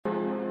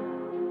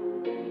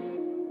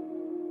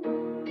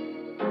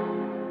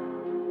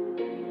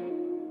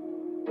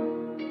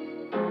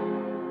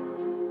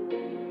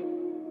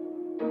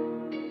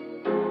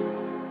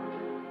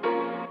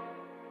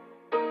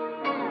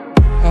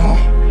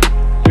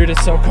Dude,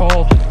 it's so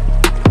cold.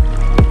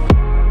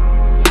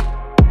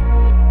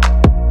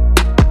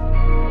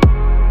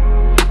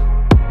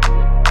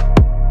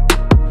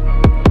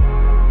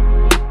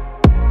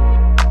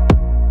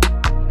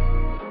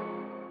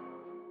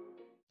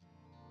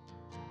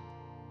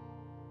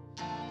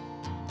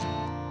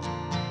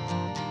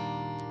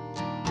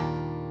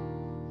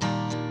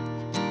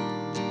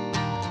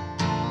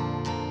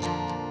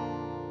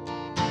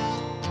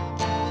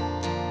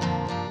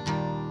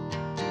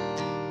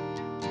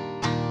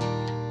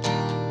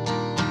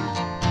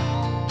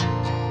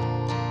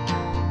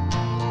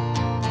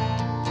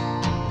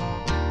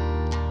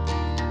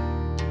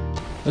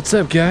 What's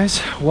up,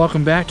 guys?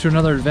 Welcome back to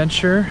another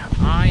adventure.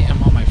 I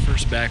am on my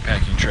first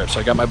backpacking trip, so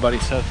I got my buddy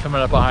Seth coming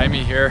up behind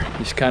me here.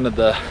 He's kind of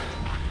the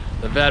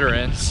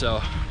veteran,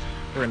 so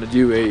we're gonna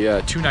do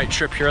a two-night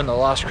trip here in the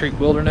Lost Creek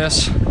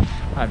Wilderness.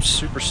 I'm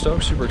super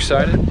stoked, super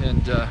excited,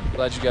 and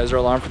glad you guys are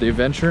along for the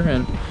adventure,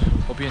 and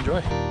hope you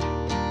enjoy.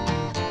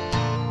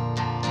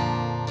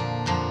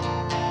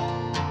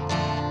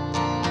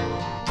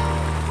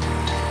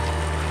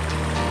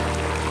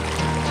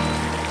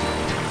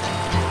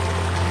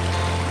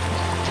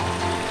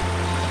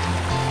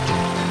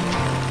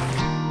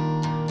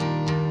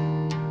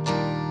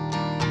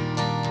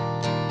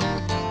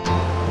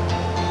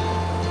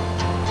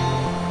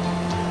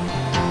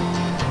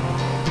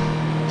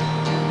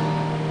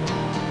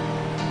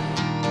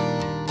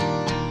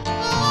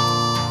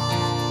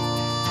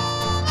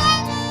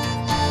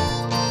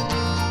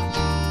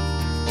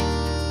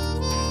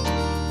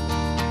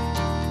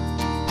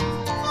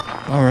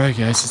 Alright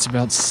guys, it's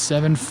about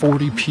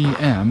 7:40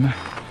 p.m.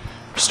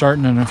 We're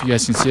starting, I don't know if you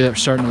guys can see that, we're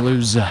starting to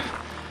lose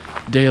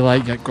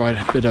daylight, got quite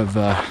a bit of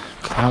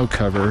cloud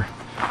cover,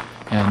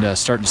 and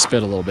starting to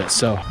spit a little bit.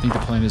 So I think the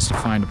plan is to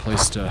find a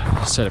place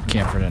to set up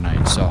camp for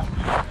tonight. So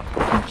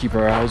we're gonna keep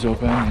our eyes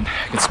open, and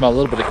I can smell a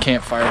little bit of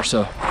campfire,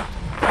 so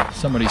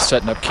somebody's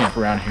setting up camp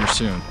around here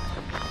soon.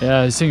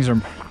 Yeah, these things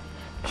are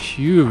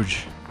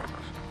huge.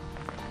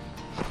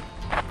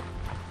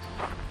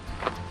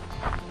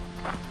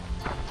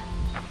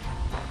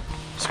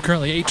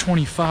 Currently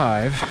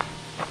 8:25,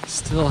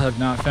 still have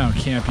not found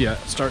camp yet.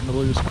 Starting to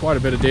lose quite a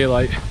bit of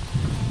daylight,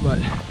 but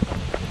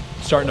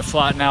starting to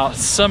flatten out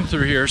some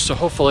through here, so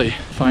hopefully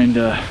find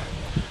a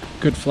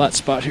good flat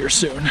spot here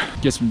soon.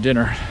 Get some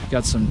dinner.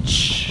 Got some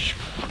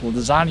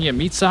lasagna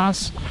meat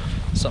sauce,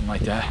 something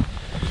like that.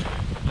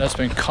 That's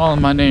been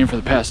calling my name for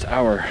the past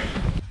hour.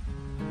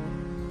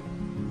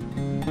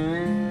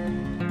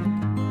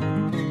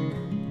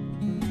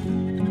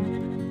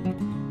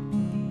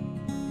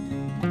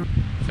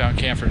 Found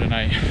camp for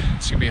tonight.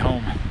 It's gonna be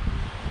home.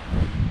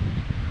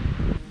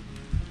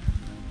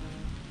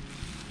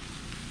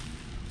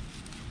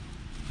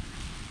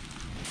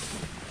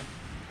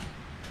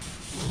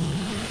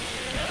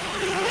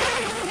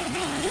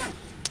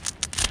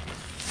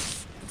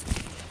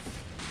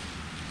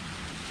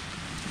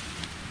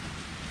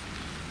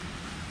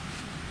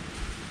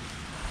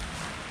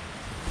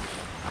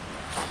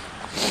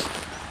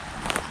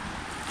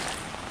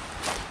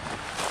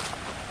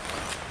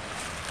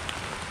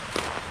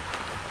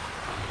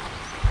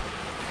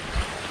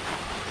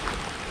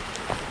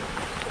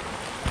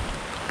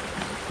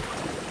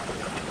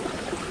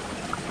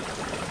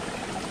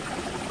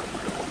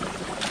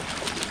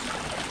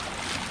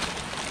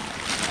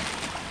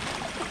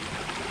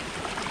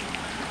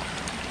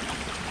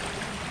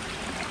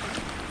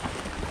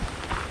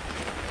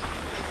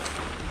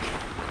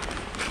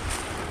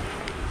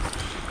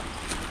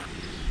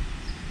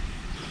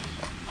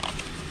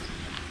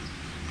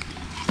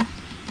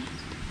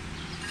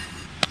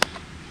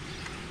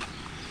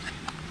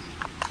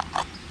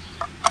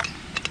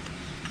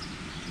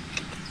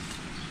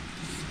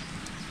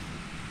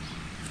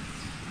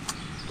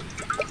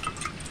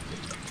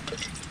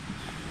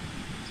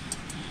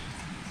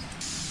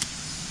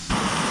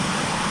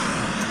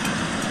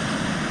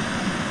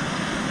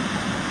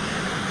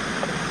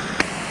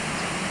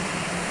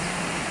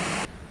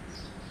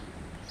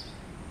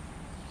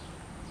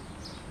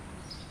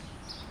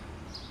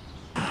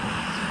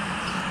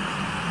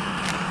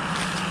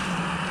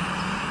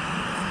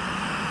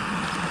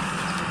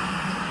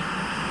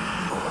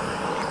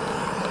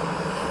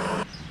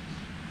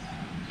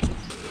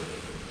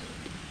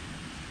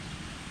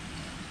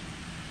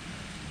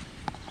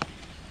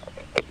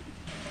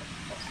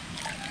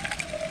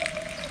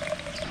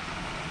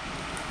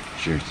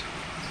 Cheers.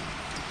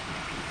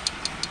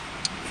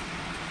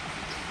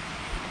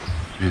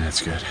 Man, that's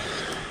good.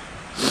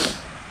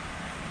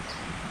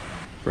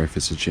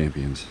 Breakfast of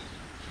champions.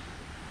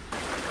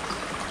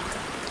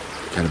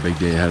 Got a big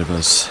day ahead of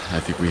us.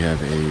 I think we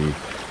have a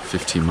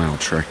 15-mile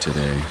trek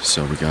today.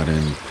 So we got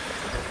in,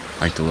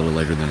 hiked a little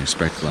later than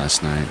expected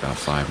last night, about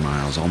 5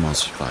 miles,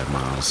 almost 5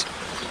 miles.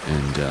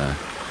 And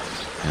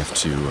have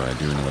to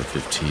do another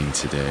 15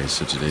 today.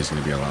 So today's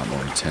gonna be a lot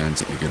more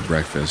intense. A good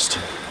breakfast.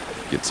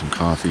 Get some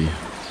coffee,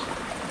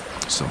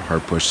 so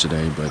hard push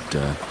today, but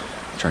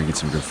try and get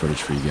some good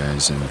footage for you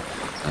guys, and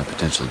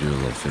potentially do a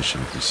little fishing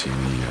if we see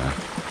any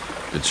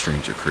good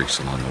streams or creeks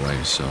along the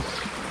way. So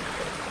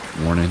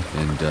morning,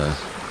 and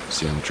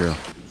see you on the trail.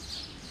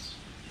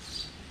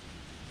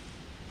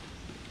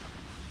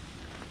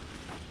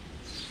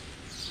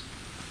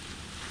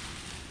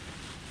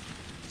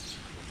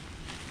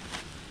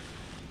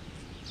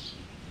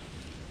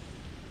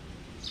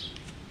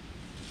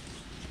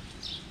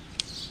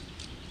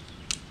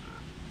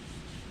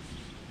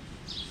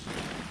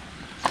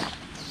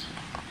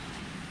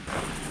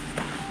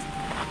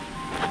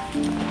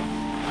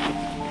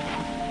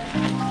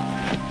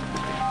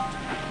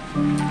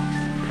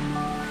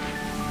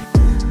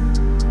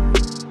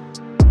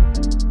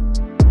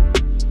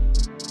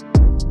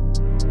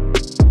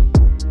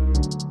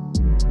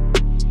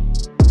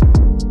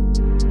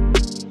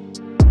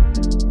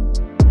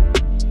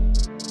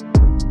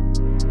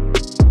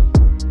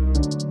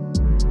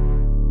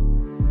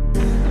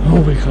 Oh,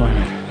 we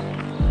climbing.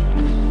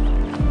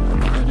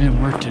 That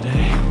didn't work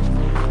today.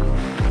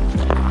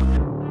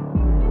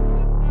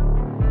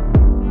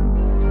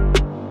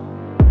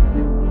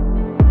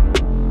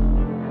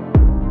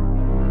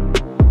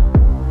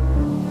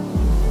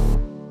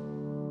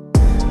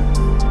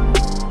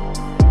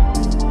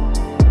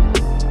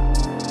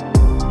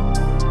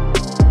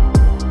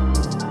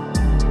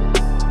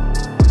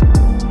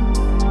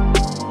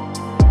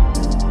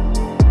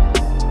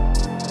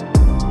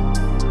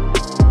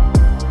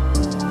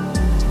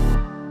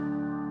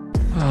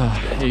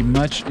 A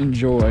much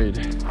enjoyed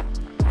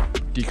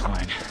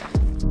decline.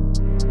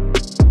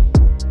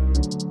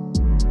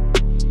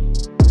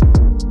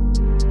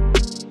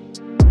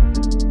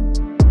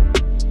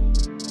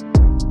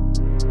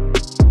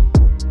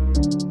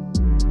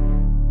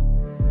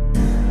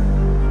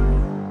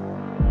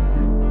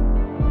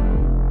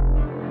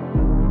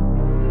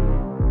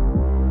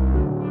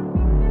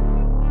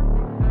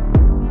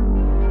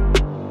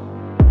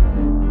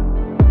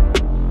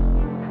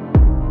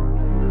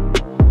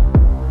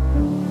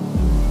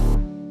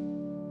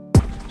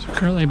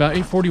 Currently about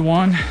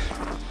 8:41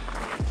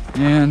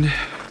 and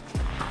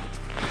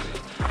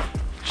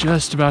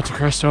just about to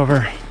crest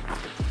over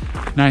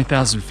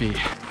 9,000 feet.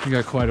 We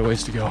got quite a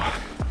ways to go.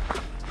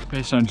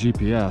 Based on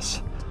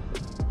GPS,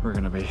 we're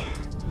gonna be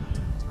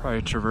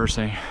probably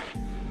traversing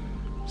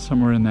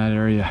somewhere in that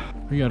area.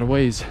 We got a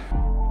ways.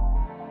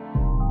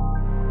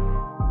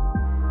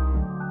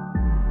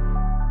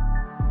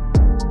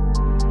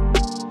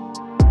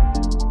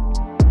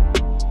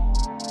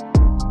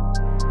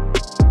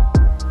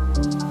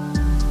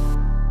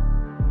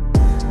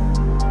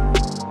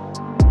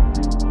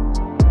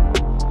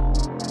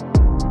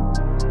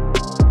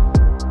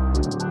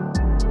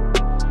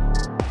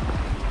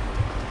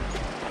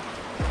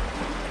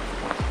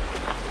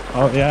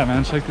 Oh yeah,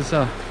 man, check this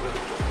out.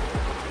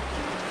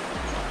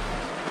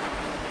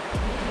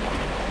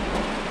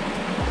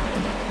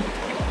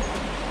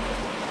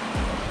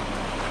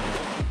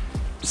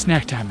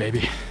 Snack time,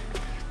 baby.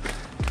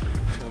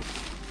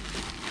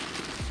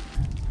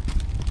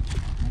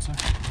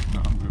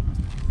 No, I'm good.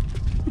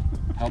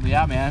 Help me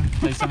out, man.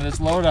 Take some of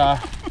this load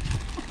off.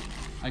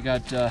 I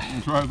got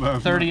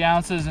 30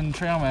 ounces in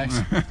trail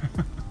mix.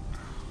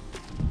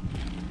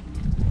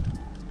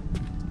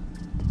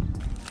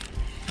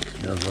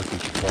 Yeah, I was lucky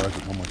surprised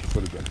at how much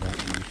footage I got.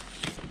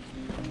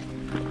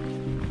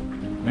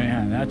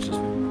 Man, that's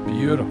just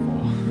beautiful.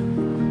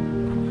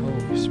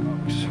 Holy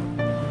smokes.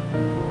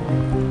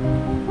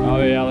 Oh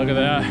yeah, look at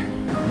that.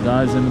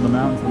 Dives into the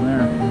mountain from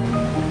there.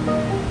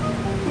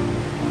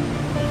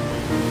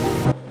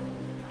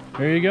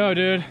 Here you go,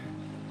 dude.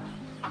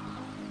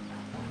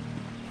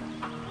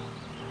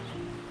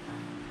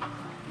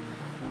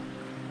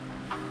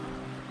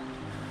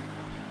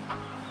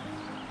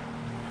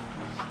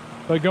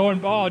 But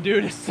going, oh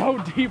dude, it's so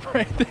deep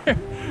right there.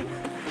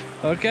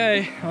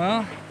 Okay,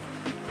 well.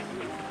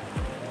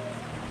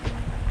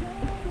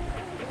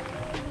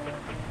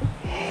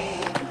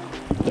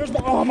 There's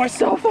my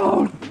cell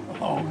phone.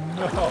 Oh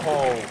no!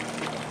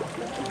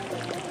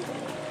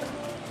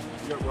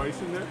 You got rice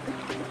in there?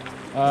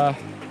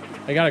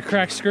 I got a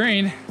cracked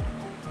screen.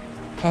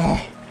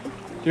 Oh,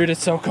 dude,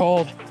 it's so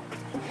cold.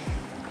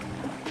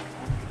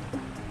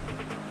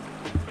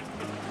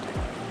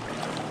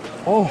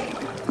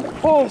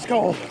 Oh, it's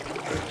cold.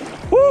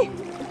 Woo!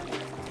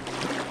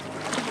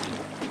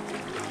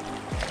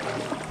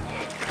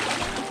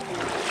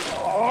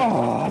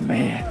 Oh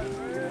man.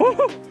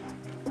 Woo!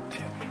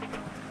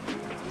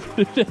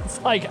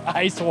 It's like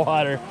ice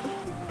water.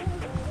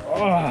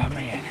 Oh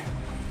man.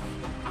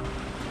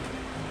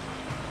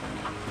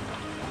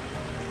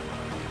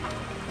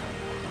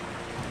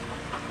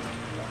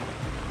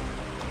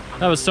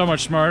 That was so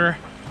much smarter.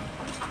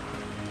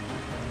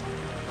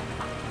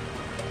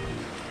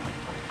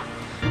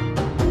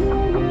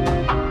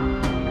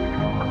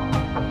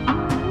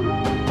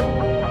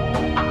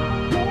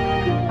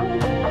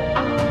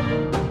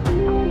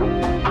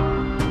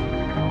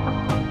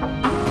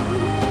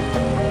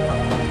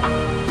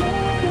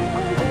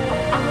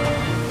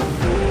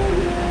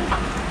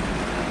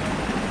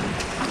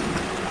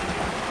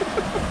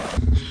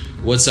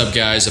 What's up,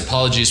 guys?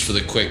 Apologies for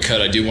the quick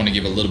cut. I do want to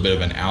give a little bit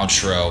of an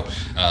outro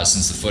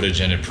since the footage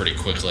ended pretty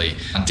quickly.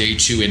 On day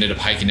 2, we ended up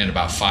hiking in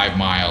about 5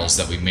 miles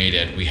that we made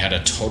it. We had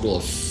a total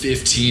of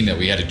 15 that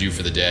we had to do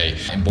for the day,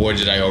 and boy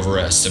did I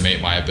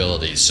overestimate my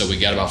abilities. So we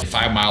got about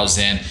 5 miles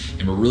in,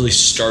 and we're really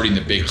starting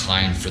the big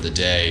climb for the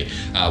day.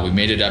 We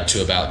made it up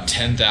to about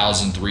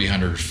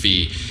 10,300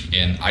 feet,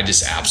 and I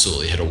just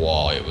absolutely hit a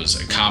wall. It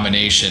was a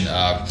combination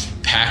of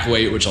pack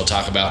weight, which I'll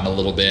talk about in a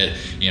little bit,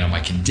 my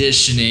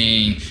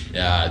conditioning,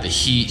 the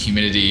heat,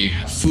 humidity,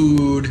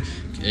 food,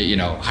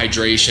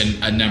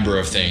 hydration, a number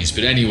of things.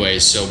 But anyway,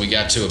 so we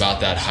got to about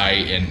that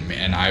height,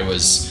 and I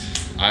was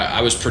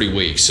pretty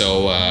weak.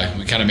 So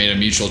we kind of made a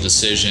mutual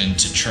decision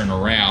to turn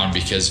around,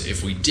 because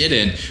if we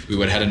didn't, we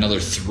would have had another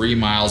 3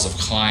 miles of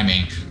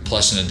climbing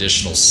plus an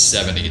additional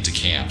 7 to get to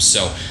camp.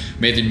 So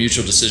made the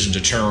mutual decision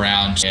to turn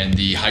around, and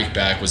the hike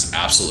back was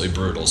absolutely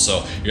brutal.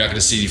 So you're not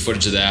gonna see any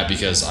footage of that,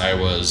 because I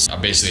was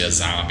basically a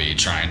zombie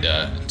trying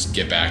to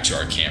get back to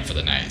our camp for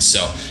the night.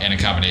 So, and a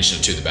combination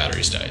of 2, the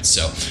batteries died.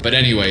 So, but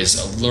anyways,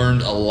 I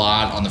learned a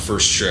lot on the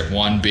first trip.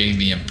 One being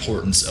the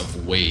importance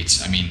of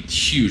weight. I mean,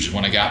 huge.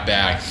 When I got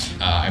back,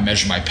 I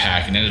measured my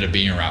pack and ended up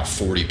being around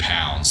 40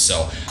 pounds.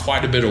 So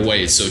quite a bit of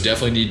weight. So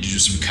definitely need to do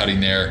some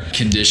cutting there,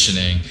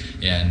 conditioning,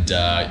 and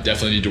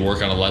definitely need to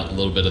work on a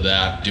little bit of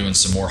that, doing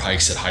some more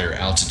hikes at higher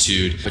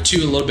altitude, but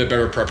 2, a little bit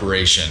better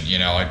preparation.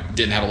 I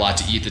didn't have a lot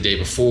to eat the day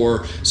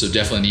before, so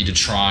definitely need to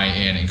try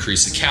and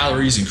increase the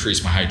calories,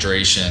 increase my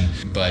hydration.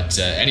 But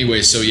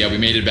anyway, so yeah, we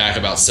made it back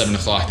about 7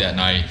 o'clock that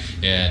night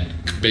and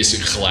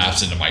basically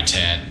collapsed into my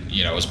tent.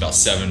 It was about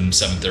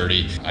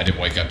 7:30. I didn't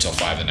wake up till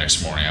 5 the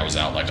next morning. I was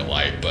out like a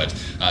light. But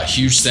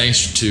huge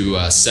thanks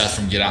to Seth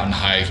from Get Out and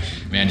Hike.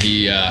 Man,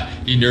 he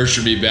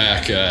nurtured me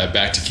back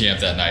to camp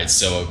that night.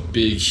 So a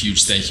big,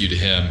 huge thank you to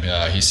him.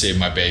 He saved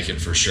my bacon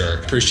for sure.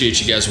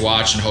 Appreciate you guys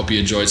watching. Hope you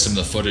enjoyed some of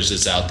the footage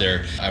that's out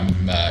there.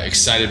 I'm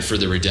excited for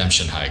the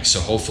redemption hike. So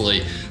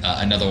hopefully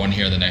another one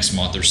here in the next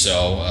month or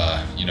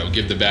so.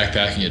 Give the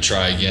backpacking a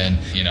try again.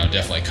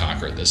 Definitely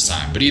conquer it this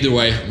time. But either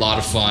way, a lot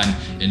of fun.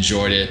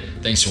 Enjoyed it.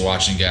 Thanks for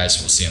watching, guys.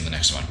 We'll see you on the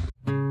next one.